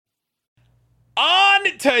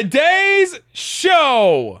today's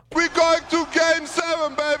show. We're going to Game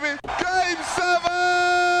 7, baby. Game 7!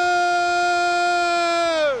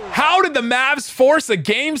 How did the Mavs force a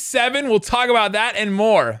Game 7? We'll talk about that and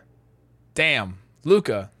more. Damn,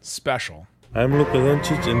 Luka special. I'm Luka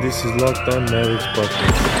Doncic, and this is Locked On Mavericks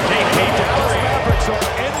podcast. Hey, Dallas Mavericks are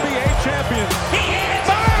NBA champions. He hits!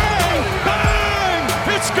 Bang! Bang!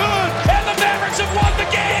 It's good! And the Mavericks have won the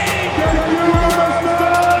game!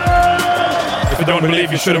 If you don't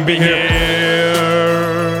believe, you shouldn't be here.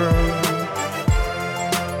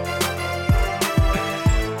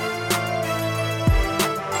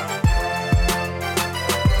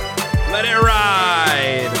 Let it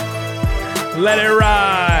ride. Let it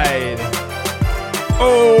ride.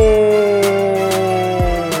 Oh,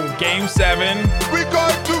 Game 7. We're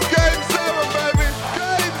going to Game 7, baby.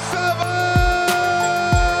 Game 7!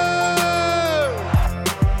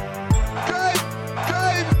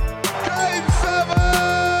 Game 7!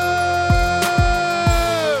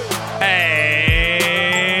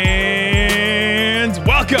 And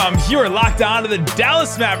welcome. You are locked on to the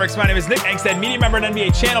Dallas Mavericks. My name is Nick Angstead, media member and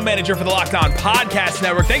NBA channel manager for the Locked On Podcast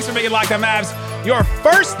Network. Thanks for making Locked On Mavs your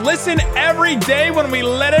first listen every day when we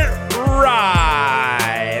let it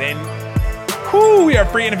ride. And we are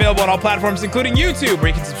free and available on all platforms, including YouTube, where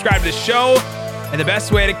you can subscribe to the show. And the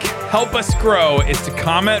best way to help us grow is to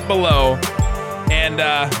comment below. And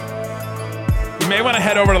you may want to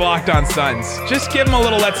head over to Locked On Suns. Just give them a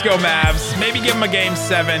little Let's Go Mavs. Maybe give them a Game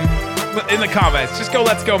 7 in the comments. Just go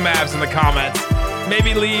Let's Go Mavs in the comments.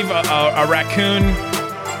 Maybe leave a raccoon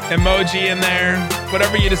emoji in there.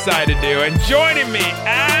 Whatever you decide to do. And joining me,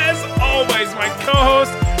 as always, my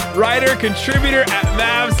co-host, writer, contributor at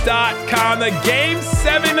Mavs.com, the Game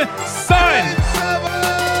 7 Sun.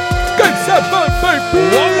 Game 7,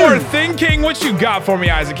 baby! One more thing, King. What you got for me,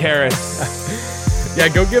 Isaac Harris? Yeah,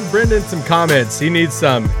 go give Brendan some comments. He needs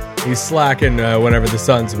some. He's slacking whenever the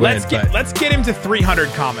Suns win. Let's get him to 300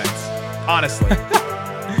 comments, honestly.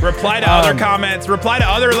 Reply to other comments. Reply to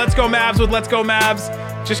other Let's Go Mavs with Let's Go Mavs.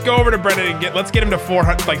 Just go over to Brendan and let's get him to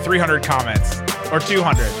 400, like 300 comments or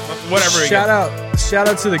 200, whatever. Shout out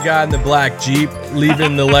to the guy in the black Jeep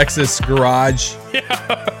leaving the Lexus garage.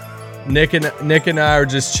 Yeah. Nick and I are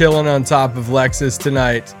just chilling on top of Lexus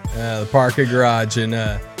tonight, the parking garage, and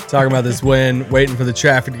talking about this win, waiting for the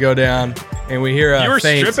traffic to go down, and we hear you were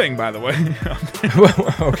faint. stripping, by the way.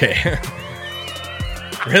 Okay.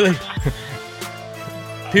 Really?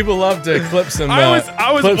 People love to clip some. I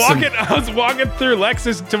was walking through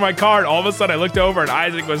Lexus to my car, and all of a sudden I looked over, and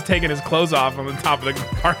Isaac was taking his clothes off on the top of the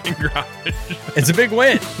parking garage. It's a big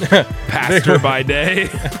win. Pastor by day.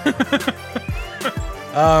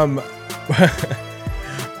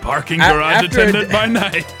 Parking garage attendant by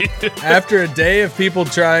night. After a day of people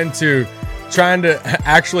trying to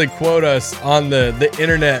actually quote us on the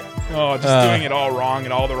internet. Oh, just doing it all wrong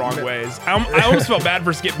in all the wrong ways. I almost felt bad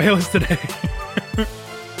for Skip Bayless today.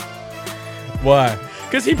 Why?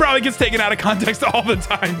 Because he probably gets taken out of context all the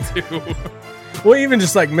time, too. Well, even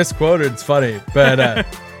just like misquoted, it's funny. But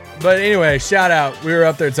but anyway, shout out. We were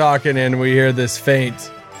up there talking, and we hear this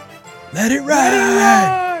faint, "Let it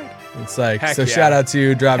ride." It's like, Heck so yeah. shout out to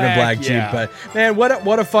you driving Heck a black yeah. Jeep. But man,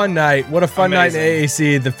 what a fun night. What a fun night in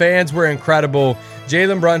AAC. The fans were incredible.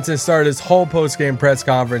 Jalen Brunson started his whole post-game press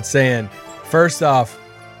conference saying, first off,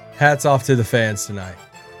 hats off to the fans tonight.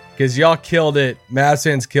 Because y'all killed it. Mavs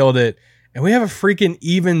fans killed it. And we have a freaking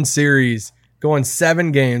even series going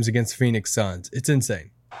 7 games against Phoenix Suns. It's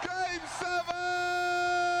insane. Game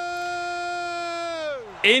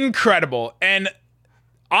 7! Incredible. And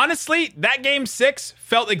honestly, that Game 6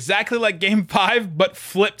 felt exactly like Game 5, but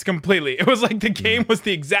flipped completely. It was like the game was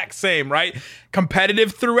the exact same, right?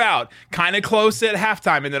 Competitive throughout, kind of close at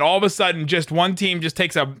halftime, and then all of a sudden, just one team just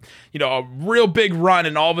takes a real big run,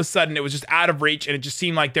 and all of a sudden it was just out of reach, and it just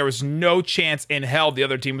seemed like there was no chance in hell the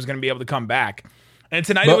other team was going to be able to come back. And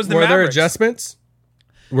tonight it was the Mavericks. Were there adjustments?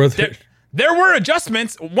 There were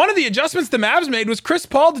adjustments. One of the adjustments the Mavs made was Chris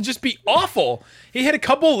Paul to just be awful. He hit a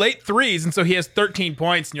couple late threes, and so he has 13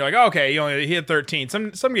 points, and you're like, oh, okay, he had 13.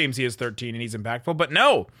 Some games he has 13, and he's impactful. But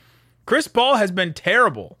no, Chris Paul has been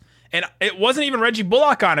terrible. And it wasn't even Reggie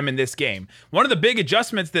Bullock on him in this game. One of the big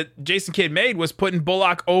adjustments that Jason Kidd made was putting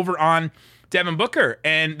Bullock over on Devin Booker,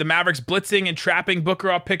 and the Mavericks blitzing and trapping Booker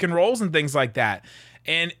off pick and rolls and things like that.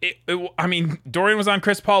 And Dorian was on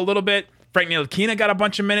Chris Paul a little bit. Frank Ntilikina got a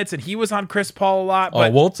bunch of minutes, and he was on Chris Paul a lot.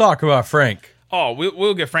 But, we'll talk about Frank.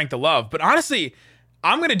 We'll give Frank the love. But honestly,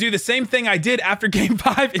 I'm going to do the same thing I did after Game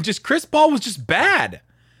 5, and just Chris Paul was just bad.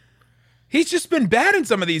 He's just been bad in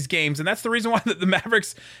some of these games, and that's the reason why the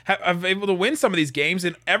Mavericks have able to win some of these games.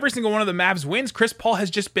 And every single one of the Mavs wins, Chris Paul has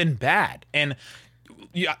just been bad. And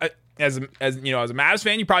as you know, as a Mavs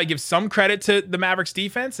fan, you probably give some credit to the Mavericks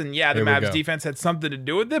defense, and yeah, the Mavs defense had something to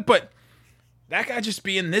do with it, but that guy just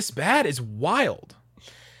being this bad is wild.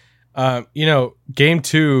 You know, game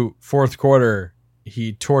 2, fourth quarter,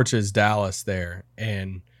 he torches Dallas there,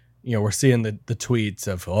 and you know, we're seeing the tweets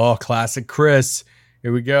of, oh, classic Chris.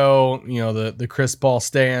 Here we go. You know, the Chris Paul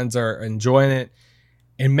stands are enjoying it.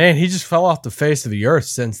 And man, he just fell off the face of the earth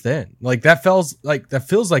since then. Like that feels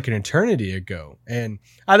like an eternity ago. And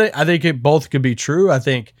I think it both could be true. I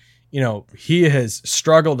think, you know, he has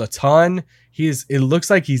struggled a ton. It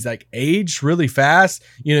looks like he's like aged really fast.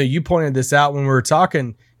 You know, you pointed this out when we were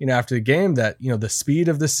talking, you know, after the game that, you know, the speed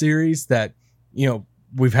of the series that, you know,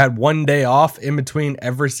 we've had one day off in between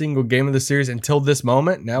every single game of the series until this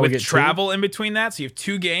moment. Now with we get travel in between that. So you have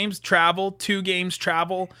 2 games, travel, 2 games,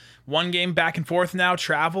 travel, 1 game back and forth now,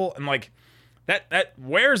 travel. And like that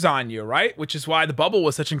wears on you, right? Which is why the bubble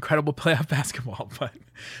was such incredible playoff basketball.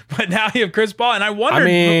 But now you have Chris Paul. And I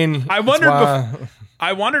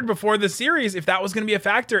wondered before the series if that was going to be a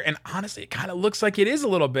factor. And honestly, it kind of looks like it is a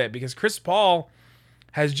little bit because Chris Paul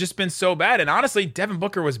has just been so bad. And honestly, Devin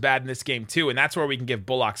Booker was bad in this game too. And that's where we can give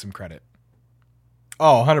Bullock some credit.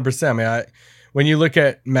 Oh, 100%. I mean, when you look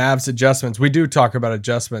at Mavs adjustments, we do talk about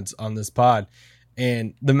adjustments on this pod.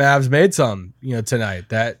 And the Mavs made some, you know, tonight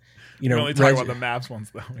that, you know, we're only talking about the Mavs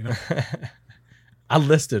ones though. You know? I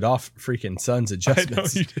listed off freaking Suns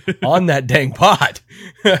adjustments on that dang pod.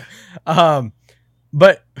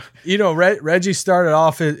 But, you know, Reggie started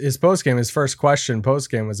off his postgame. His first question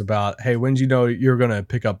postgame was about, hey, when did you know you were going to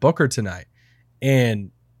pick up Booker tonight? And,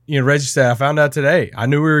 you know, Reggie said, I found out today. I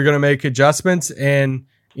knew we were going to make adjustments. And,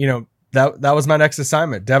 you know, that was my next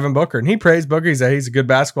assignment, Devin Booker. And he praised Booker. He said he's a good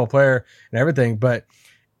basketball player and everything. But,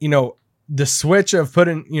 you know, the switch of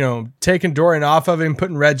taking Dorian off of him,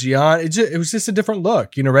 putting Reggie on, it was just a different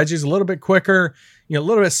look. You know, Reggie's a little bit quicker, you know, a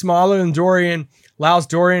little bit smaller than Dorian. Allows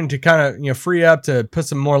Dorian to kind of, you know, free up to put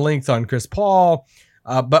some more length on Chris Paul.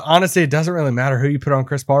 But honestly, it doesn't really matter who you put on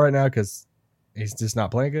Chris Paul right now because he's just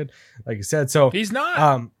not playing good, like you said. So he's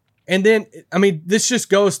not. And then, I mean, this just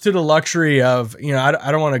goes to the luxury of, you know,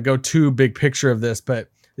 I don't want to go too big picture of this, but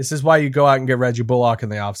this is why you go out and get Reggie Bullock in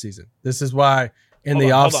the offseason. This is why in the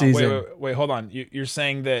offseason. Wait, hold on. You're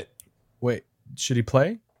saying that. Wait, should he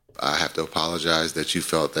play? I have to apologize that you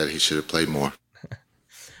felt that he should have played more.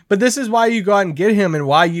 But this is why you go out and get him and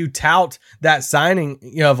why you tout that signing,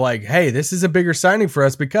 you know, of like, hey, this is a bigger signing for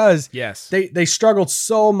us because yes, they struggled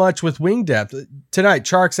so much with wing depth. Tonight,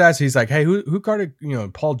 Charks asked, he's like, hey, who guarded, you know,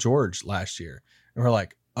 Paul George last year? And we're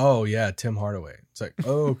like, oh yeah, Tim Hardaway. It's like,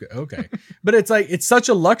 oh, okay. But it's like, it's such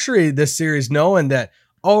a luxury this series knowing that,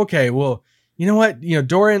 okay, well, you know what? You know,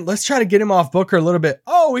 Dorian, let's try to get him off Booker a little bit.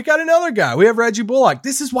 Oh, we got another guy. We have Reggie Bullock.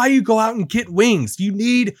 This is why you go out and get wings. You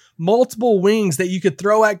need multiple wings that you could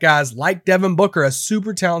throw at guys like Devin Booker, a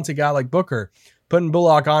super talented guy like Booker. Putting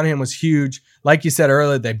Bullock on him was huge. Like you said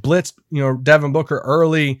earlier, they blitzed, you know, Devin Booker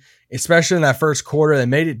early, especially in that first quarter. They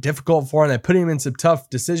made it difficult for him. They put him in some tough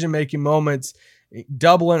decision-making moments,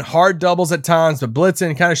 doubling, hard doubles at times, but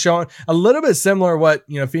blitzing, kind of showing a little bit similar to what,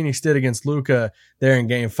 you know, Phoenix did against Luka there in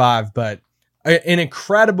Game 5, but an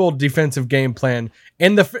incredible defensive game plan.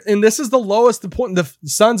 And this is the lowest the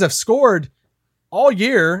Suns have scored all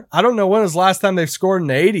year. I don't know when was the last time they've scored in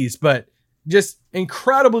the 80s, but just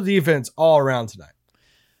incredible defense all around tonight.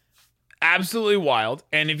 Absolutely wild.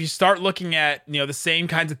 And if you start looking at, you know, the same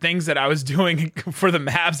kinds of things that I was doing for the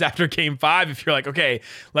Mavs after Game 5, if you're like, okay,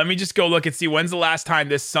 let me just go look and see when's the last time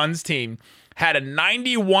this Suns team had a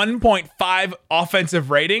 91.5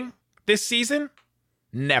 offensive rating this season?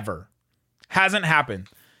 Never. Hasn't happened.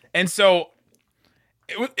 And so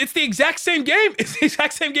it's the exact same game. It's the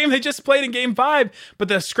exact same game they just played in Game 5, but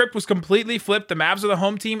the script was completely flipped. The Mavs are the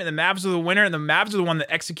home team, and the Mavs are the winner, and the Mavs are the one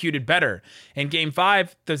that executed better. In Game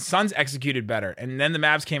 5, the Suns executed better, and then the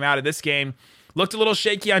Mavs came out of this game, looked a little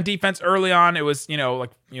shaky on defense early on. It was,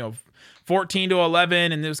 14-11,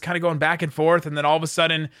 and it was kind of going back and forth, and then all of a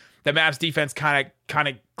sudden, the Mavs defense kind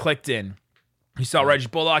of clicked in. You saw Reggie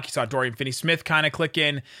Bullock, you saw Dorian Finney-Smith kind of click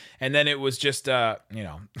in, and then it was just, it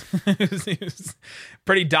was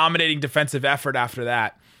pretty dominating defensive effort after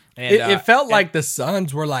that. And it felt like the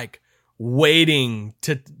Suns were like waiting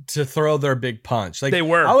to throw their big punch. Like they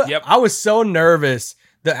were. I was so nervous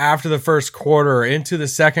that after the first quarter, into the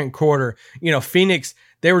second quarter, you know, Phoenix,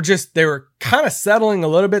 they were kind of settling a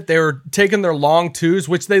little bit. They were taking their long twos,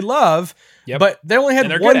 which they love, but they only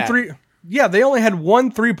had one three. Yeah, they only had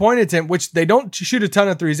one 3-point attempt, which they don't shoot a ton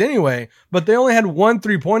of threes anyway, but they only had one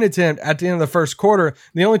 3-point attempt at the end of the first quarter.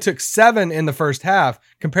 They only took 7 in the first half.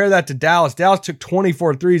 Compare that to Dallas. Dallas took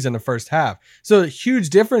 24 threes in the first half. So a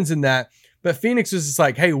huge difference in that. But Phoenix was just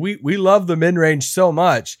like, hey, we love the mid-range so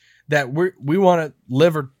much that we want to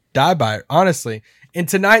live or die by it, honestly. And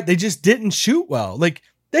tonight, they just didn't shoot well. Like,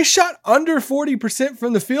 they shot under 40%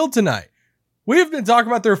 from the field tonight. We have been talking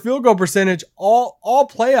about their field goal percentage all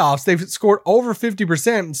playoffs. They've scored over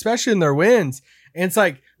 50%, especially in their wins. And it's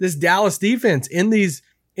like this Dallas defense in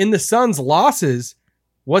the Suns' losses.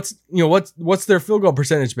 What's their field goal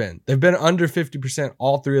percentage been? They've been under 50%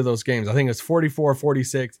 all three of those games. I think it's 44,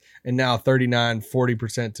 46, and now 39,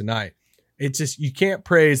 40% tonight. It's just, you can't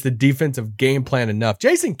praise the defensive game plan enough.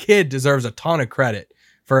 Jason Kidd deserves a ton of credit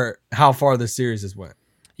for how far this series has went.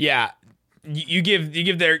 Yeah, you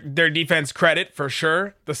give their defense credit for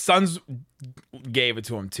sure. The Suns gave it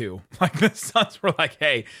to them too. Like, the Suns were like,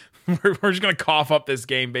 hey, we're just going to cough up this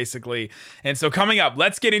game, basically. And so coming up,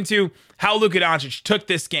 let's get into how Luka Doncic took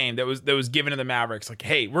this game that was given to the Mavericks. Like,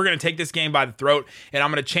 hey, we're going to take this game by the throat, and I'm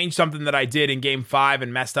going to change something that I did in Game 5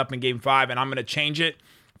 and messed up in Game 5, and I'm going to change it,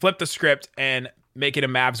 flip the script, and make it a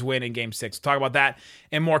Mavs win in Game 6. We'll talk about that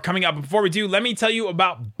and more coming up. Before we do, let me tell you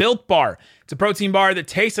about Built Bar. It's a protein bar that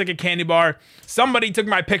tastes like a candy bar. Somebody took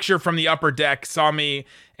my picture from the upper deck, saw me,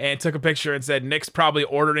 and took a picture and said, Nick's probably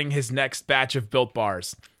ordering his next batch of Built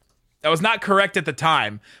Bars. That was not correct at the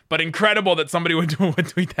time, but incredible that somebody would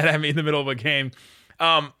tweet that at me in the middle of a game.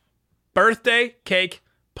 Birthday cake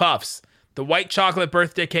puffs. The white chocolate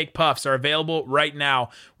birthday cake puffs are available right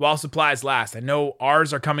now while supplies last. I know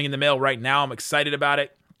ours are coming in the mail right now. I'm excited about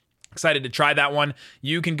it. Excited to try that one.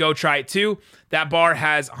 You can go try it too. That bar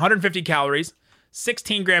has 150 calories,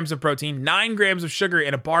 16 grams of protein, 9 grams of sugar,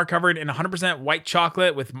 and a bar covered in 100% white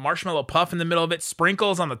chocolate with marshmallow puff in the middle of it,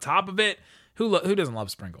 sprinkles on the top of it. Who doesn't love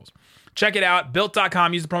sprinkles? Check it out.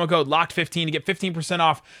 Built.com. Use the promo code LOCKED15 to get 15%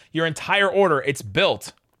 off your entire order. It's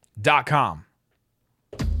built.com.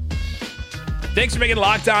 Thanks for making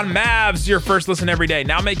Locked On Mavs your first listen every day.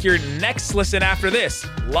 Now make your next listen after this.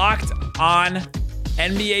 Locked On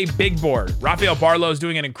NBA Big Board. Rafael Barlow is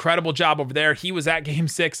doing an incredible job over there. He was at Game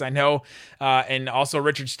 6, I know. And also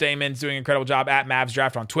Richard Stayman's doing an incredible job at Mavs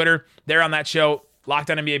Draft on Twitter. They're on that show.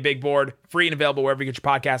 Locked On NBA Big Board. Free and available wherever you get your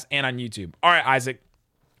podcasts and on YouTube. All right, Isaac.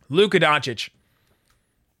 Luka Doncic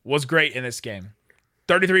was great in this game.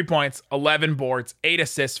 33 points, 11 boards, 8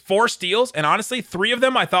 assists, 4 steals, and honestly, 3 of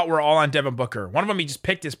them I thought were all on Devin Booker. One of them he just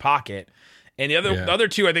picked his pocket, and the other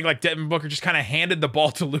 2 I think like Devin Booker just kind of handed the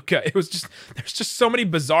ball to Luka. It was just, there's just so many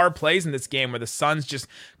bizarre plays in this game where the Suns just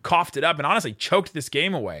coughed it up and honestly choked this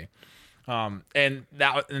game away. And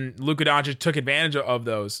Luka Doncic took advantage of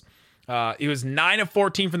those. He was 9 of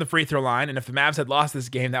 14 from the free throw line, and if the Mavs had lost this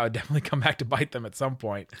game, that would definitely come back to bite them at some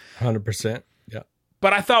point. 100%. Yeah.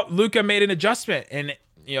 But I thought Luka made an adjustment, and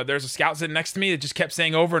there's a scout sitting next to me that just kept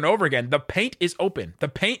saying over and over again, the paint is open. The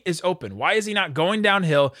paint is open. Why is he not going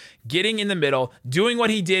downhill, getting in the middle, doing what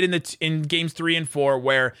he did in games 3 and 4,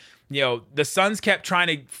 where the Suns kept trying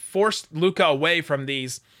to force Luka away from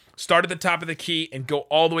these start at the top of the key and go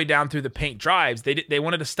all the way down through the paint drives. They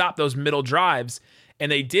wanted to stop those middle drives,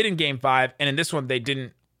 and they did in Game 5, and in this one they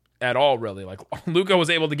didn't at all, really. Like, Luka was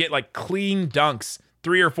able to get like clean dunks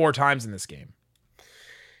 3 or 4 times in this game.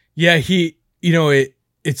 Yeah,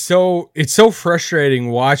 it's so frustrating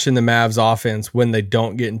watching the Mavs offense when they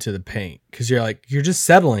don't get into the paint, because you're just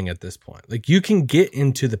settling at this point. Like, you can get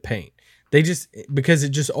into the paint. Because it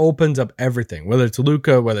just opens up everything, whether it's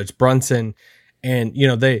Luka, whether it's Brunson. And,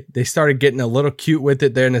 they started getting a little cute with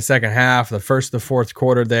it there in the second half, the first, the fourth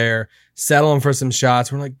quarter there, settling for some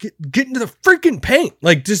shots. We're like, get into the freaking paint.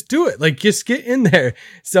 Like, just do it. Like, just get in there.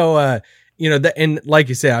 So, and like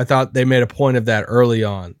you said, I thought they made a point of that early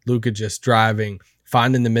on. Luka just driving,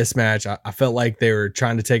 finding the mismatch. I felt like they were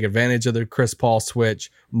trying to take advantage of the Chris Paul switch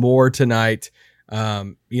more tonight.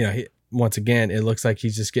 Once again, it looks like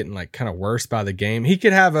he's just getting like kind of worse by the game. He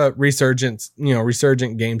could have a resurgent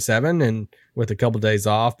Game 7, and with a couple days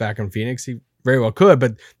off back in Phoenix, he very well could.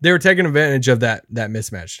 But they were taking advantage of that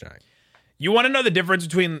mismatch tonight. You want to know the difference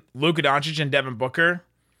between Luka Doncic and Devin Booker?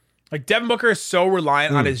 Like, Devin Booker is so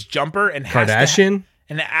reliant on his jumper and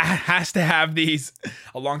has to have a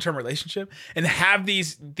long-term relationship and have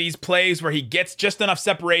these plays where he gets just enough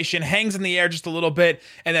separation, hangs in the air just a little bit,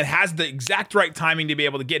 and then has the exact right timing to be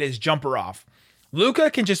able to get his jumper off. Luka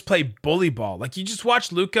can just play bully ball. Like, you just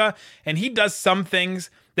watch Luka, and he does some things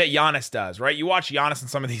that Giannis does, right? You watch Giannis in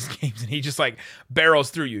some of these games, and he just like barrels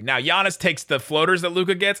through you. Now, Giannis takes the floaters that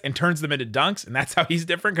Luka gets and turns them into dunks, and that's how he's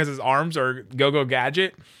different, because his arms are go-go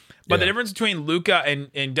gadget. But the difference between Luka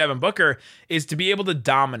and Devin Booker is to be able to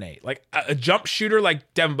dominate. Like, a jump shooter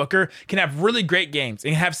like Devin Booker can have really great games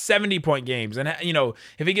and have 70-point games. And,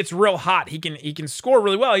 if he gets real hot, he can score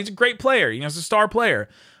really well. He's a great player. He's a star player.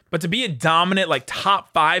 But to be a dominant, like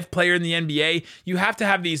top 5 player in the NBA, you have to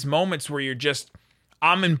have these moments where you're just,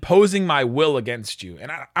 I'm imposing my will against you.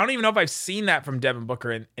 And I don't even know if I've seen that from Devin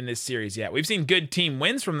Booker in this series yet. We've seen good team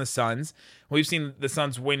wins from the Suns. We've seen the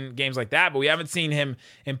Suns win games like that, but we haven't seen him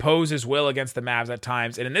impose his will against the Mavs at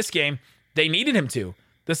times. And in this game, they needed him to.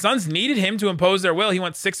 The Suns needed him to impose their will. He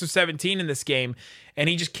went 6 of 17 in this game, and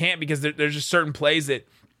he just can't because there's just certain plays that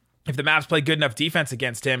if the Mavs play good enough defense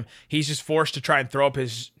against him, he's just forced to try and throw up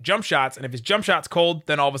his jump shots. And if his jump shot's cold,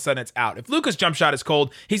 then all of a sudden it's out. If Luka's jump shot is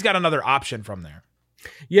cold, he's got another option from there.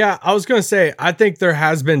 Yeah, I was going to say, I think there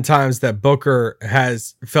has been times that Booker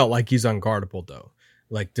has felt like he's unguardable, though.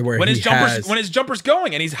 Like to where when his jumper's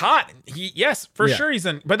going and he's hot, sure he's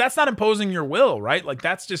in, but that's not imposing your will, right? Like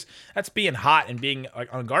that's being hot and being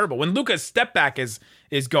like unguardable. When Luka's step back is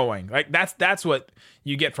going, like that's what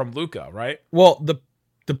you get from Luka, right? Well,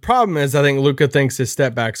 the problem is I think Luka thinks his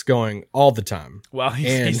step back's going all the time. Well,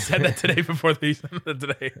 he said that today before the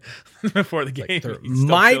game. Like there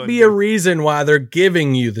might be a reason why they're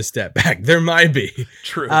giving you the step back. There might be.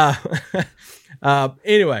 True.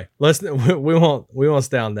 Anyway, we won't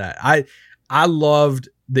stay on that. I loved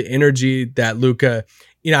the energy that Luka,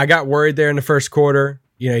 I got worried there in the first quarter.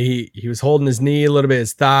 He was holding his knee a little bit,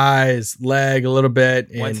 his thigh, his leg a little bit.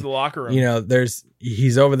 And, went to the locker room.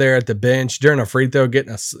 He's over there at the bench during a free throw,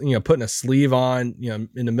 putting a sleeve on,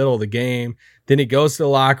 in the middle of the game. Then he goes to the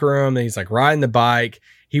locker room and he's like riding the bike.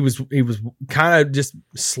 He was kind of just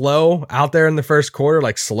slow out there in the first quarter,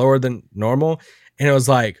 like slower than normal. And it was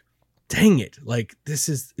like, dang it. Like this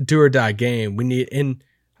is a do or die game.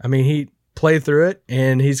 He played through it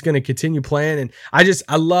and he's going to continue playing. And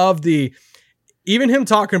I love even him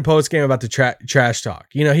talking post game about the trash talk.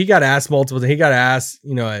 He got asked multiple times. He got asked,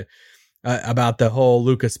 about the whole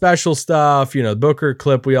Luka special stuff, the Booker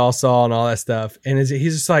clip we all saw and all that stuff. And he's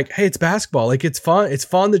just like, hey, it's basketball. Like it's fun. It's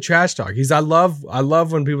fun to trash talk. I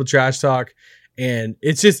love when people trash talk, and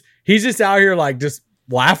he's just out here like just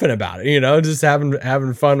laughing about it, just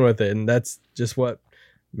having fun with it. And that's just what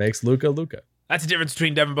makes Luka. That's the difference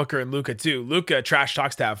between Devin Booker and Luka too. Luka trash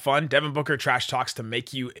talks to have fun. Devin Booker trash talks to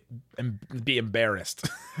make you be embarrassed,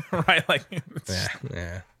 right? Like,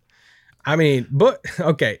 yeah. But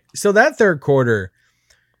okay. So that third quarter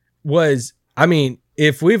was,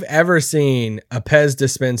 if we've ever seen a Pez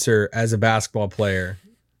dispenser as a basketball player,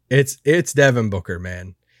 it's Devin Booker,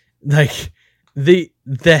 man. Like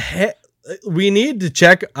we need to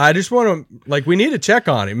check. We need to check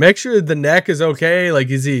on him. Make sure the neck is okay.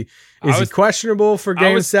 Like, is he questionable for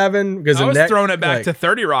game 7? Because I was throwing it back to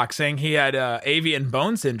 30 Rock saying he had avian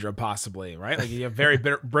bone syndrome, possibly, right? Like you have very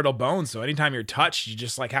brittle bones. So anytime you're touched, you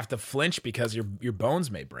just like have to flinch because your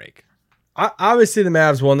bones may break. Obviously the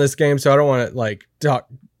Mavs won this game, so I don't want to talk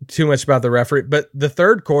too much about the referee, but the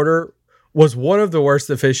third quarter was one of the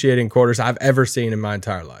worst officiating quarters I've ever seen in my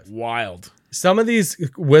entire life. Wild. Some of these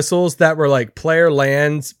whistles that were like player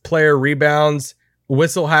lands, player rebounds,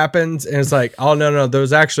 whistle happens, and it's like, oh no, there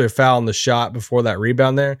was actually a foul on the shot before that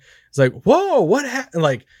rebound there. It's like, whoa, what happened?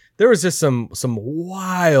 Like there was just some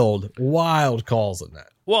wild calls in that.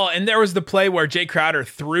 Well, and there was the play where Jay Crowder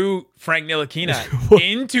threw Frank Ntilikina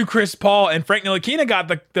into Chris Paul, and Frank Ntilikina got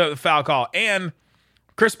the foul call, and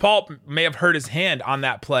Chris Paul may have hurt his hand on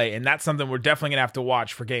that play, and that's something we're definitely gonna have to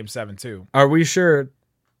watch for game 7 too. Are we sure?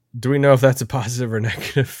 Do we know if that's a positive or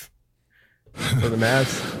negative for the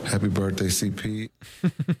Mavs? Happy birthday, CP.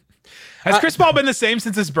 Has Chris Paul been the same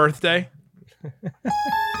since his birthday?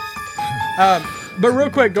 But real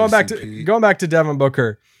quick, going back to Devin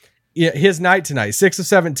Booker, his night tonight, 6 of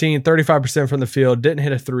 17, 35% from the field, didn't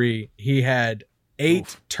hit a 3. He had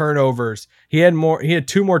 8 turnovers. He had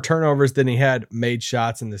 2 more turnovers than he had made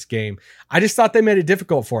shots in this game. I just thought they made it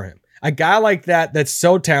difficult for him. A guy like that's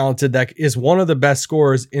so talented, that is one of the best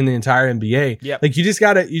scorers in the entire NBA. Yep. Like you just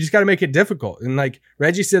gotta make it difficult. And like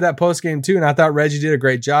Reggie said that post game too, and I thought Reggie did a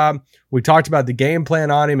great job. We talked about the game plan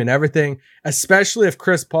on him and everything, especially if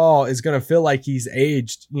Chris Paul is gonna feel like he's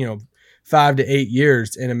aged, 5 to 8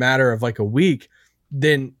 years in a matter of like a week.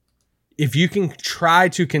 Then if you can try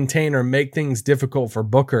to contain or make things difficult for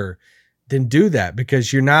Booker, then do that,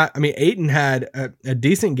 because you're not. Ayton had a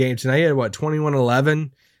decent game tonight. He had 21-11.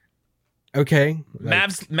 Okay.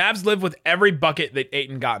 Mavs live with every bucket that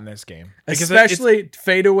Ayton got in this game. Especially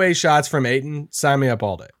fadeaway shots from Ayton. Sign me up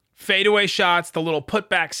all day. Fadeaway shots, the little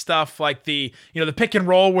putback stuff, like the pick and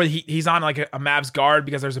roll where he's on like a Mavs guard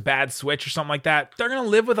because there's a bad switch or something like that. They're going to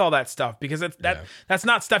live with all that stuff because that's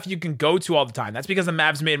not stuff you can go to all the time. That's because the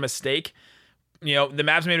Mavs made a mistake. The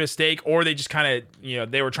Mavs made a mistake, or they just kind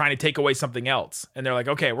of, they were trying to take away something else. And they're like,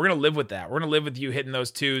 okay, we're going to live with that. We're going to live with you hitting those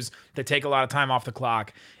twos that take a lot of time off the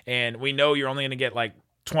clock. And we know you're only going to get like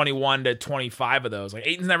 21 to 25 of those. Like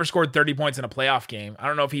Ayton's never scored 30 points in a playoff game. I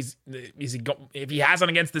don't know if if he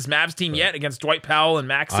hasn't against this Mavs team yet, against Dwight Powell and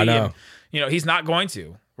Maxey. And, he's not going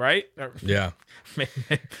to, right? Yeah.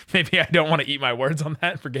 Maybe I don't want to eat my words on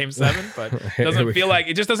that for Game 7, but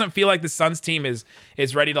it just doesn't feel like the Suns team is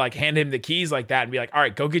ready to like hand him the keys like that and be like, all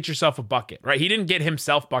right, go get yourself a bucket, right? He didn't get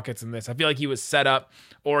himself buckets in this. I feel like he was set up,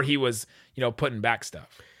 or he was, putting back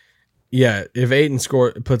stuff. Yeah, if Ayton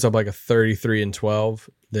puts up like a 33 and 12,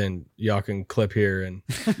 then y'all can clip here and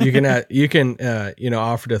you can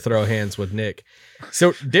offer to throw hands with Nick.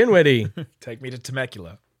 So Dinwiddie, take me to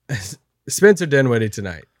Temecula. Spencer Dinwiddie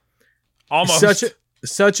tonight. Almost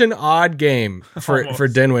such an odd game for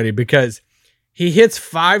Dinwiddie, because he hits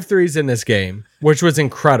 5 threes in this game, which was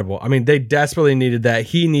incredible. I mean, they desperately needed that.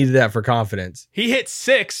 He needed that for confidence. He hit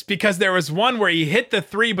 6 because there was one where he hit the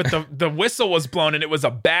 3, but the whistle was blown and it was a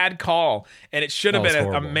bad call, and it should have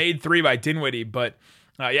been a made 3 by Dinwiddie. But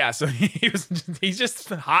so he's just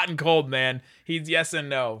hot and cold, man. He's yes and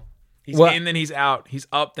no. He's in, then he's out. He's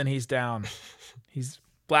up, then he's down. He's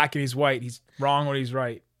black and he's white. He's wrong when he's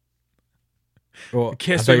right. Well,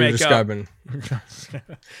 kiss or make up.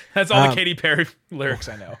 That's all the Katy Perry lyrics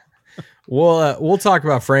I know. We'll talk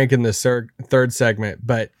about Frank in this third segment,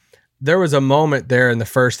 but there was a moment there in the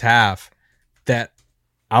first half that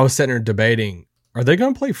I was sitting there debating: are they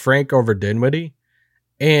going to play Frank over Dinwiddie?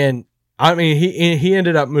 And I mean, he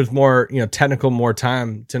ended up with more more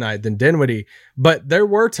time tonight than Dinwiddie, but there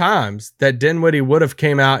were times that Dinwiddie would have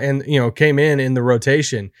came in the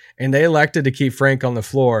rotation, and they elected to keep Frank on the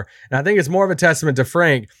floor. And I think it's more of a testament to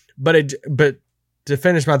Frank. But to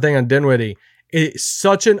finish my thing on Dinwiddie, it's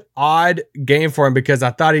such an odd game for him, because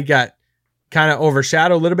I thought he got kind of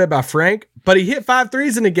overshadowed a little bit by Frank, but he hit 5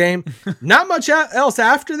 threes in the game. Not much else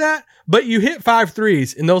after that, but you hit 5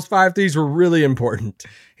 threes, and those 5 threes were really important.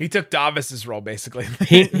 He took Davis's role, basically.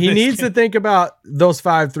 He needs to think about those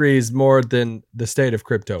 5 threes more than the state of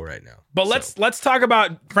crypto right now. But let's talk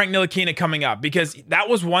about Frank Ntilikina coming up, because that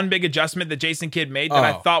was one big adjustment that Jason Kidd made that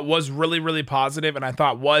I thought was really, really positive, and I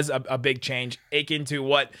thought was a big change akin to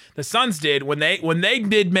what the Suns did when they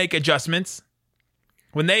did make adjustments.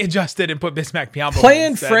 When they adjusted and put Bismack Biyombo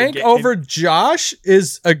playing Frank over Josh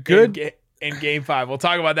is a good in Game 5. We'll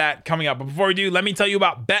talk about that coming up. But before we do, let me tell you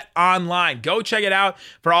about Bet Online. Go check it out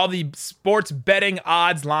for all the sports betting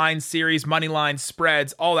odds, lines, series, money lines,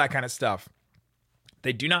 spreads, all that kind of stuff.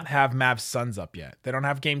 They do not have Mavs Suns up yet. They don't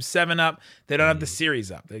have Game 7 up. They don't have the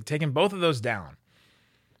series up. They've taken both of those down.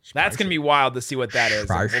 That's going to be wild to see what that is.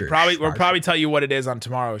 We'll probably tell you what it is on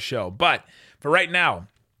tomorrow's show. But for right now,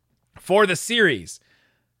 for the series,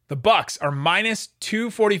 the Bucks are minus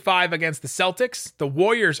 245 against the Celtics. The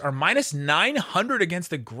Warriors are minus 900 against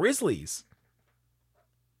the Grizzlies.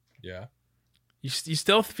 Yeah. You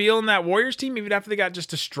still feeling that Warriors team even after they got just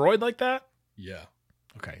destroyed like that? Yeah.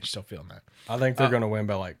 Okay, you're still feeling that. I think they're going to win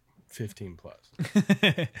by like 15 plus.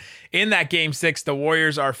 In that Game 6, the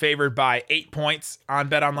Warriors are favored by 8 points on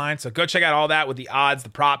BetOnline. So go check out all that with the odds, the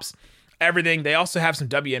props, everything. They also have some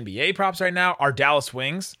WNBA props right now. Our Dallas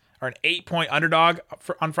Wings are an 8-point underdog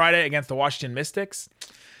on Friday against the Washington Mystics.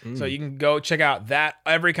 So you can go check out that,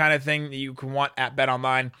 every kind of thing that you can want at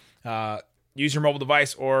BetOnline. Use your mobile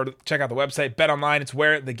device or check out the website. BetOnline, it's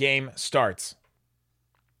where the game starts.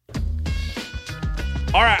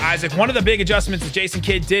 All right, Isaac, one of the big adjustments that Jason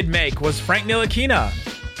Kidd did make was Frank Ntilikina.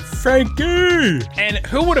 Frankie! And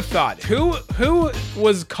who would have thought? Who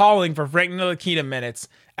was calling for Frank Ntilikina minutes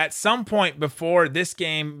at some point before this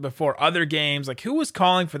game, before other games? Like, who was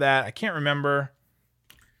calling for that? I can't remember.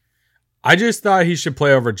 I just thought he should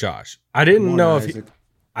play over Josh. I didn't know if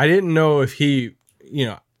he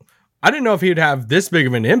would have this big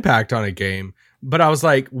of an impact on a game, but I was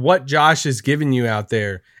like, what Josh is giving you out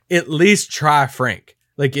there, at least try Frank.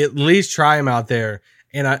 Like, at least try him out there.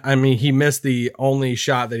 And I mean, he missed the only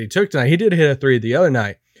shot that he took tonight. He did hit a 3 the other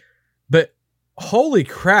night, but holy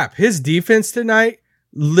crap, his defense tonight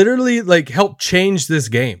literally like helped change this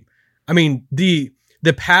game. I mean, the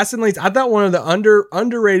passing lanes, I thought one of the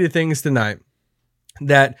underrated things tonight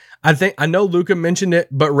that I know Luka mentioned it,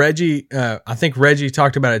 but I think Reggie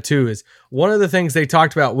talked about it too, is one of the things they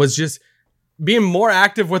talked about was just being more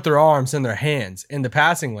active with their arms and their hands in the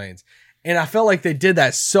passing lanes. And I felt like they did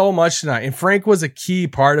that so much tonight. And Frank was a key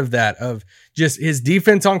part of that, of just his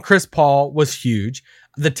defense on Chris Paul was huge.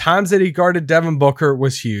 The times that he guarded Devin Booker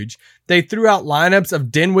was huge. They threw out lineups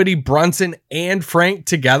of Dinwiddie, Brunson, and Frank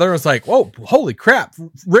together. It was like, whoa, holy crap.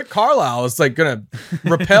 Rick Carlisle is like going to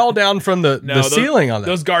rappel down from the ceiling on that.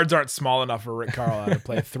 Those guards aren't small enough for Rick Carlisle to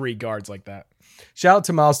play 3 guards like that. Shout out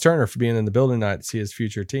to Miles Turner for being in the building tonight to see his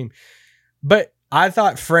future team. But I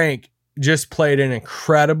thought Frank just played an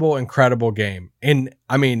incredible game. And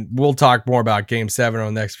I mean, we'll talk more about game 7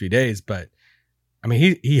 on the next few days, but I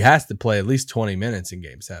mean, he has to play at least 20 minutes in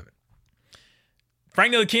game 7.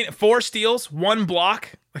 Frank Ntilikina, 4 steals, 1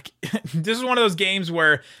 block. Like, this is one of those games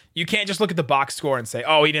where you can't just look at the box score and say,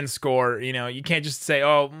 oh, he didn't score. You know, you can't just say,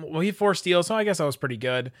 oh, well, he had 4 steals, so I guess that was pretty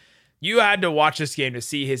good. You had to watch this game to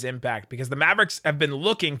see his impact because the Mavericks have been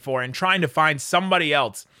looking for and trying to find somebody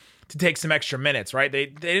else to take some extra minutes, right? They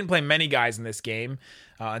didn't play many guys in this game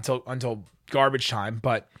until garbage time,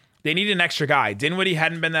 but they needed an extra guy. Dinwiddie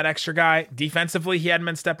hadn't been that extra guy. Defensively, he hadn't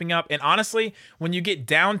been stepping up. And honestly, when you get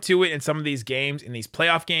down to it in some of these games, in these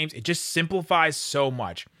playoff games, it just simplifies so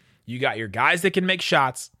much. You got your guys that can make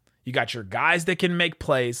shots. You got your guys that can make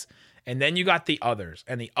plays. And then you got the others.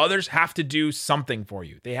 And the others have to do something for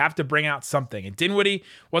you. They have to bring out something. And Dinwiddie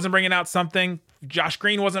wasn't bringing out something. Josh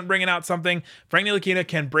Green wasn't bringing out something. Frank Ntilikina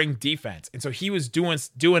can bring defense. And so he was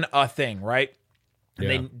doing a thing, right? And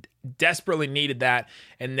they desperately needed that.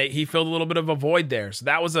 And he filled a little bit of a void there. So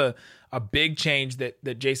that was a big change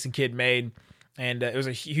that Jason Kidd made. And it was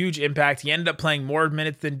a huge impact. He ended up playing more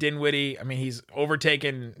minutes than Dinwiddie. I mean, he's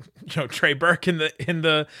overtaken, Trey Burke in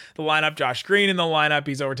the lineup, Josh Green in the lineup.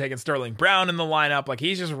 He's overtaken Sterling Brown in the lineup. Like,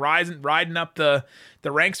 he's just riding up the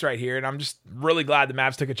ranks right here. And I'm just really glad the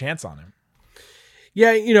Mavs took a chance on him.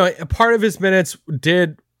 Yeah, a part of his minutes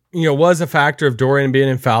was a factor of Dorian being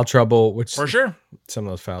in foul trouble, which for sure some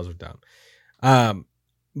of those fouls were dumb.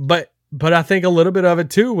 But I think a little bit of it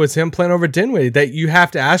too was him playing over Dinwiddie. That you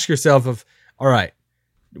have to ask yourself of, all right,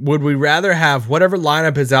 would we rather have whatever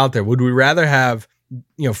lineup is out there? Would we rather have,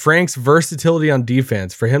 Frank's versatility on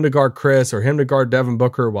defense for him to guard Chris or him to guard Devin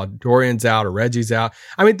Booker while Dorian's out or Reggie's out?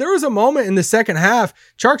 I mean, there was a moment in the second half,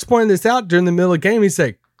 Chark's pointed this out during the middle of the game. He's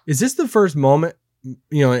like, is this the first moment,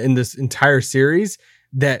 in this entire series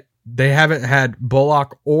that they haven't had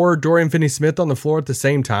Bullock or Dorian Finney-Smith on the floor at the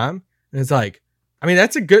same time? And it's like, I mean,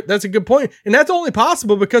 that's a good point. And that's only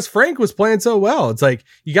possible because Frank was playing so well. It's like,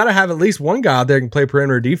 you got to have at least one guy out there who can play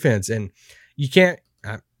perimeter defense. And you can't,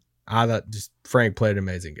 I thought just Frank played an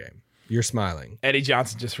amazing game. You're smiling. Eddie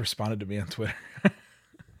Johnson just responded to me on Twitter.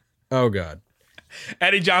 Oh God.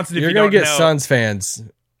 Eddie Johnson, if you're you going don't to get know, Suns fans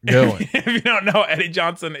going. If you don't know, Eddie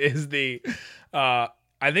Johnson is I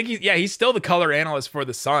think he's still the color analyst for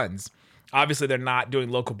the Suns. Obviously, they're not doing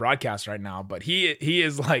local broadcasts right now, but he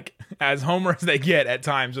is like as homer as they get at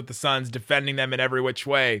times with the Suns, defending them in every which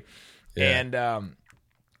way. Yeah. And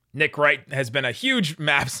Nick Wright has been a huge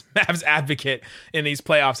Mavs advocate in these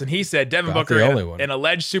playoffs, and he said Devin Booker, an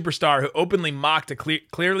alleged superstar who openly mocked a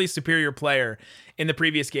clearly superior player in the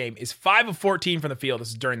previous game, is 5 of 14 from the field. This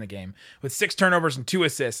is during the game, with 6 turnovers and 2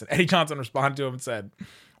 assists. And Eddie Johnson responded to him and said,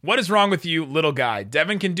 "What is wrong with you, little guy?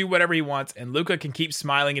 Devin can do whatever he wants, and Luka can keep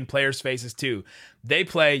smiling in players' faces too. They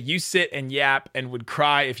play, you sit and yap and would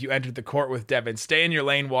cry if you entered the court with Devin. Stay in your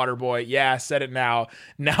lane, water boy. Yeah, said it now.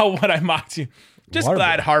 Now what I mocked you." Just water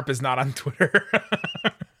glad boy. Harp is not on Twitter.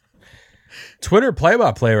 Twitter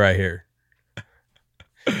play-by-play right here.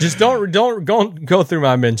 Just don't go through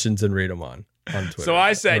my mentions and read them on Twitter. So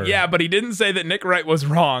I said, yeah, but he didn't say that Nick Wright was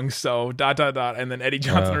wrong. So ... And then Eddie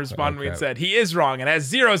Johnson responded to me and said, he is wrong and has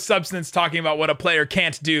zero substance talking about what a player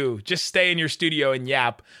can't do. Just stay in your studio and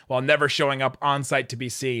yap while never showing up on site to be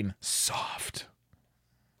seen. Soft.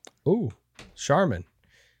 Ooh, Charmin.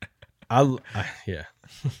 Yeah.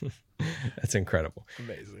 That's incredible.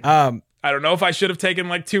 Amazing. I don't know if I should have taken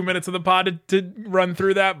like 2 minutes of the pod to run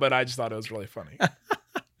through that, but I just thought it was really funny.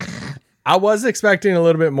 I was expecting a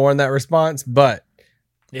little bit more in that response, but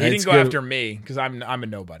yeah, he didn't go after me because I'm a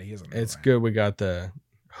nobody. He isn't. It's good. We got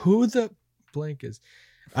who the blank is.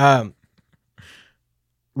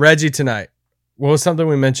 Reggie tonight. What was something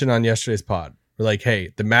we mentioned on yesterday's pod? We're like,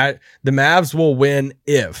 hey, the Mavs will win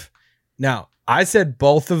if. Now, I said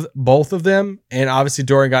both of them, and obviously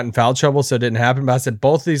Dorian got in foul trouble, so it didn't happen. But I said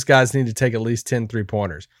both of these guys need to take at least 10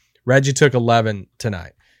 3-pointers. Reggie took 11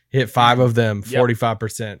 tonight. Hit 5 of them,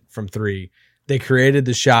 45% from 3. They created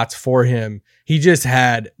the shots for him.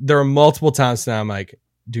 There were multiple times now I'm like,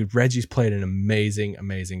 dude, Reggie's played an amazing,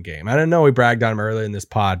 amazing game. I don't know we bragged on him earlier in this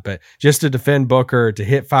pod, but just to defend Booker, to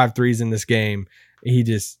hit 5 threes in this game,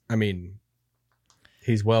 he's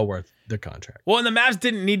well worth the contract. Well, and the Mavs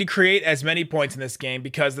didn't need to create as many points in this game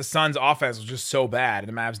because the Suns' offense was just so bad.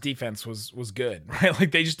 And the Mavs' defense was good, right?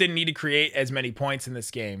 Like, they just didn't need to create as many points in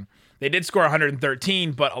this game. They did score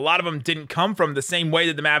 113, but a lot of them didn't come from the same way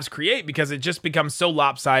that the Mavs create because it just becomes so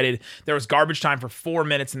lopsided. There was garbage time for 4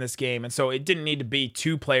 minutes in this game, and so it didn't need to be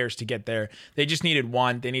 2 players to get there. They just needed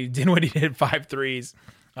 1. They needed Dinwiddie to hit 5 threes.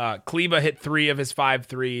 Kleba hit 3 of his 5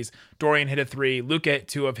 threes. Dorian hit a 3. Luka hit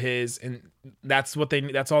 2 of his, and that's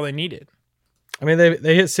all they needed. I mean,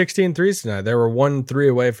 they hit 16 threes tonight. They were 1 3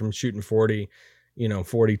 away from shooting 40,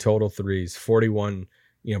 40 total threes, 41,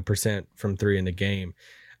 % from 3 in the game.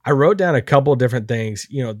 I wrote down a couple of different things.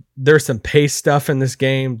 There's some pace stuff in this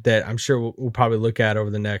game that I'm sure we'll probably look at over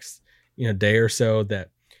the next, day or so that,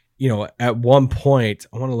 at one point,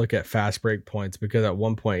 I want to look at fast break points because at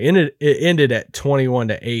one point it ended at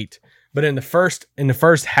 21-8. But in the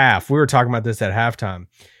first half, we were talking about this at halftime.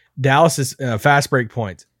 Dallas's fast break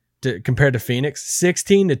points compared to Phoenix,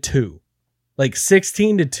 16-2, like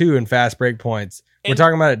 16-2 in fast break points. We're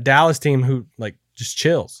talking about a Dallas team who just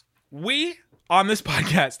chills. We on this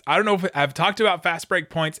podcast, I don't know if I've talked about fast break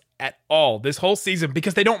points at all this whole season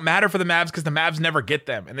because they don't matter for the Mavs because the Mavs never get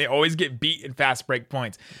them and they always get beat in fast break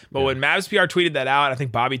points. But when Mavs PR tweeted that out, I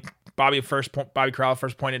think Bobby Corral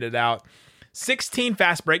first pointed it out. 16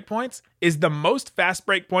 fast break points is the most fast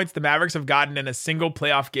break points the Mavericks have gotten in a single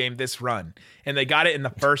playoff game this run. And they got it in the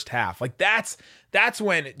first half. That's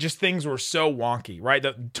when just things were so wonky, right?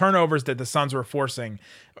 The turnovers that the Suns were forcing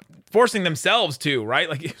themselves to, right?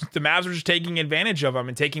 The Mavs were just taking advantage of them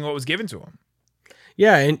and taking what was given to them.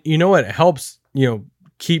 Yeah, and you know what helps,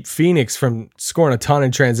 keep Phoenix from scoring a ton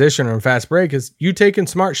in transition or in fast break is you taking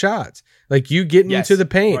smart shots. You getting into the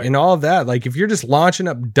paint and all of that. If you're just launching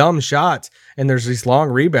up dumb shots and there's these long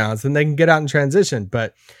rebounds, then they can get out in transition.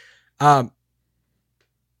 But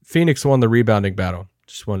Phoenix won the rebounding battle.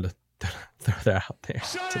 Just wanted to throw that out there.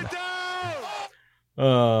 Shut it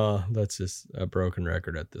down! That's just a broken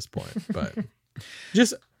record at this point. But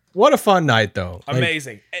just what a fun night, though.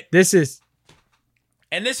 Amazing. This is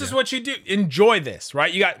what you do. Enjoy this,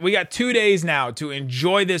 right? We got 2 days now to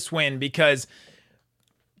enjoy this win because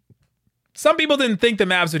some people didn't think the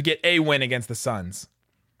Mavs would get a win against the Suns.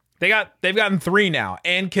 They've gotten 3 now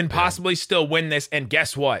and can possibly still win this. And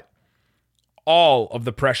guess what? All of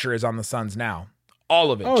the pressure is on the Suns now.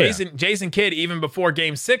 All of it. Jason Kidd, even before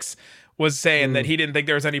Game 6, was saying that he didn't think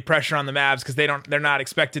there was any pressure on the Mavs because they're not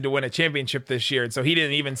expected to win a championship this year. And so he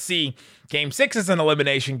didn't even see Game 6 as an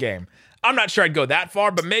elimination game. I'm not sure I'd go that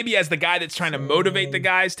far, but maybe as the guy that's trying to motivate the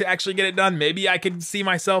guys to actually get it done, maybe I could see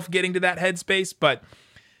myself getting to that headspace. But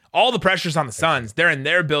all the pressure's on the Suns. They're in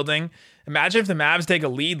their building. Imagine if the Mavs take a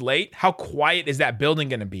lead late. How quiet is that building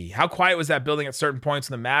going to be? How quiet was that building at certain points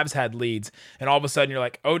when the Mavs had leads? And all of a sudden you're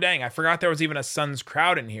like, oh, dang, I forgot there was even a Suns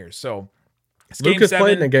crowd in here. So Lucas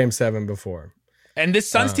played in a Game 7 before. And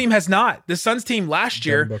this Suns team has not. This Suns team last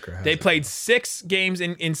year, they played 6 games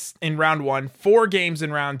in round 1, 4 games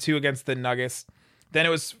in round 2 against the Nuggets. Then it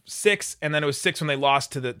was 6, and then it was 6 when they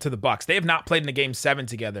lost to the Bucks. They have not played in a Game 7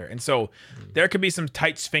 together, and so there could be some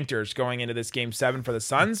tight sphincters going into this Game 7 for the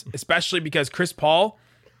Suns, especially because Chris Paul,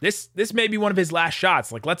 this may be one of his last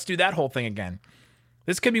shots. Let's do that whole thing again.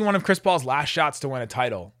 This could be one of Chris Paul's last shots to win a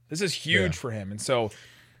title. This is huge for him, and so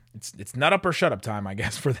it's nut up or shut up time, I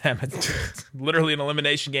guess, for them. It's literally an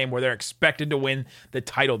elimination game where they're expected to win the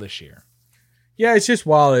title this year. Yeah, it's just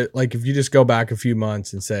wild. If you just go back a few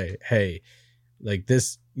months and say, hey,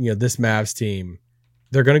 this Mavs team,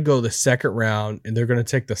 they're going to go the second round and they're going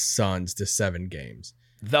to take the Suns to 7 games.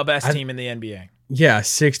 The best team in the NBA. Yeah,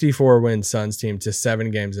 64-win Suns team to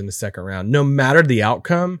 7 games in the second round. No matter the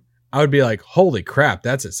outcome, I would be like, holy crap,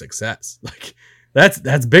 that's a success.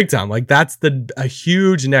 That's big time. That's a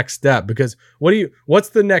huge next step because what's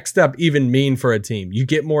the next step even mean for a team? You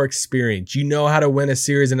get more experience. You know how to win a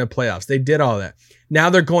series in the playoffs. They did all that. Now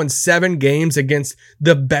they're going 7 games against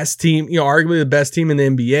the best team, arguably the best team in the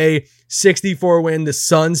NBA, 64-win, the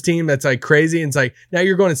Suns team. That's crazy. And it's now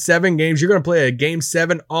you're going to 7 games. You're going to play a Game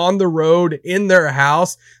 7 on the road in their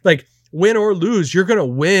house. Win or lose, you're going to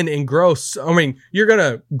win and grow. You're going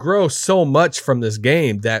to grow so much from this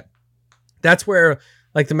game that's where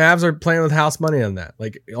the Mavs are playing with house money on that.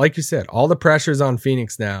 Like you said, all the pressure's on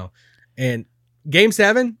Phoenix now. And Game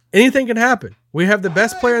 7, anything can happen. We have the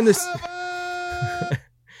best player in this.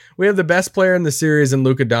 We have the best player in the series in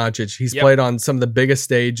Luka Doncic. He's played on some of the biggest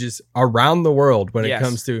stages around the world when it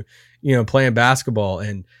comes to, playing basketball.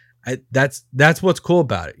 And that's what's cool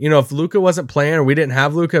about it. If Luka wasn't playing or we didn't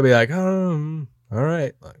have Luka, I'd be like, oh, all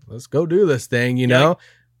right, let's go do this thing, know?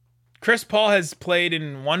 Chris Paul has played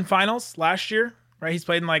in 1 finals last year, right? He's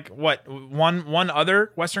played in one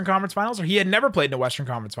other Western Conference Finals, or he had never played in a Western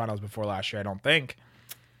Conference Finals before last year, I don't think.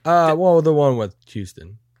 The one with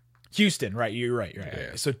Houston. Houston, right? You're right.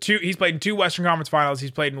 Yeah. So he's played in 2 Western Conference Finals. He's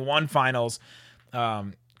played in 1 finals.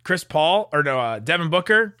 Chris Paul Devin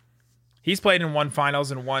Booker, he's played in 1 finals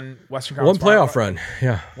and 1 Western Conference. 1 playoff run,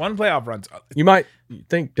 yeah. 1 playoff run. You might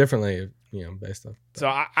think differently based on. So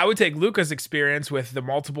I would take Luka's experience with the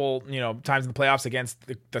multiple, times in the playoffs against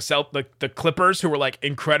the Clippers, who were like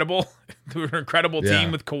incredible, who were an incredible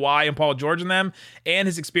team with Kawhi and Paul George in them, and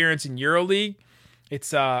his experience in EuroLeague.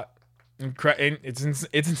 It's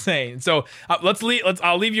insane. So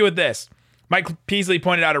I'll leave you with this. Mike Peasley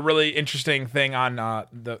pointed out a really interesting thing on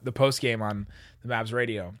the post game on the Mavs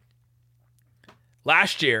radio.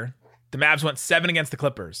 Last year, the Mavs went 7 against the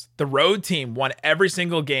Clippers. The road team won every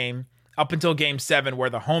single game up until Game 7, where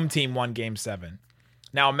the home team won Game 7.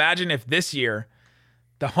 Now imagine if this year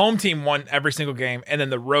the home team won every single game and then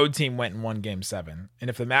the road team went and won Game 7. And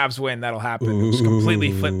if the Mavs win, that'll happen. Just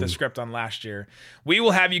completely flip the script on last year. We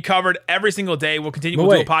will have you covered every single day. We'll continue.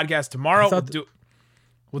 We'll do a podcast tomorrow.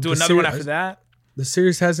 We'll do another one after that. The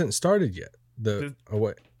series hasn't started yet. The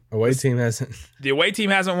away team hasn't. The away team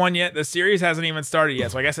hasn't won yet. The series hasn't even started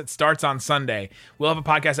yet. So I guess it starts on Sunday. We'll have a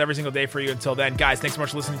podcast every single day for you until then. Guys, thanks so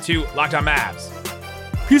much for listening to Locked On Mavs.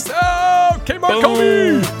 Peace out. Kmart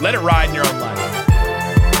Kobe. Let it ride in your own life.